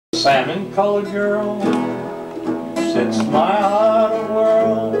Salmon-colored girl sets my heart a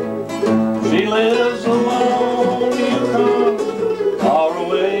whirl. She lives alone, Yukon, far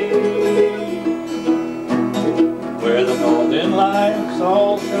away, where the northern lights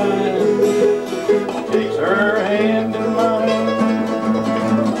all shine. Takes her hand in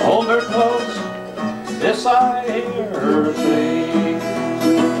mine, hold her close, this I hear her say.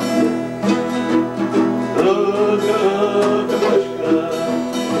 Ooga Ooga Mushka,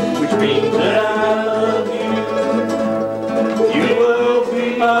 which means that I love you. You will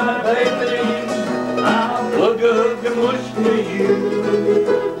be my baby, I'll Ooga Ooga Mushka you.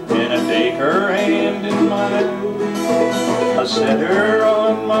 And I take her hand in mine, I set her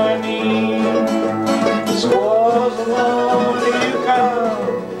on my knee. The squaws along the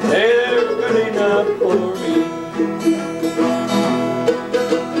Yukon, they're good enough for me.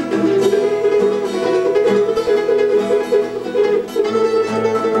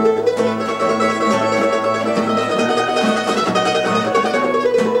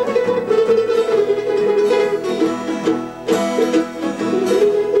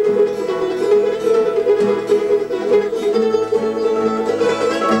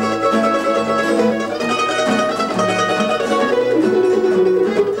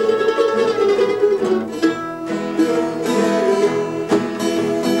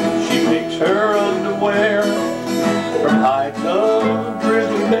 Her underwear from hides of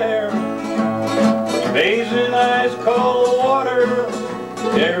grizzly bear, she bathes in ice cold water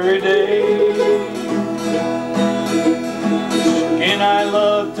every day. Skin I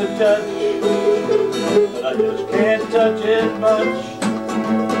love to touch, but I just can't touch it much,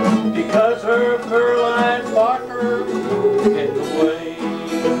 because her fur-lined barker gets away.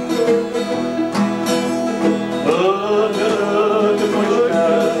 Ooga Ooga Mushka,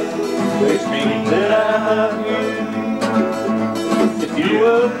 which means that I love you. If you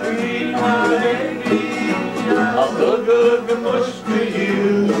will be my baby, I'll Ooga Ooga Mushka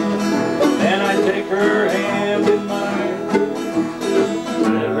you. Then I take her hand in mine,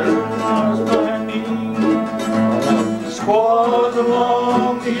 let her cross my knee. Squaws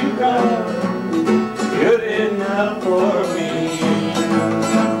along the Yukon, good enough for me.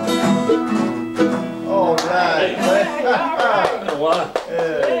 All right. What?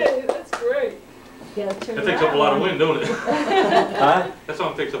 Hey, that's great. That takes up a lot of wind, don't it? Huh? That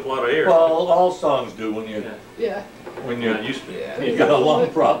song takes up a lot of air. Well, all songs do when you're Yeah. Not used to it. you got a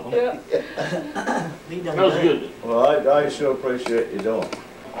lung problem. Yeah. That was good. Well, I sure appreciate you doing.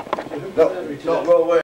 Don't go away.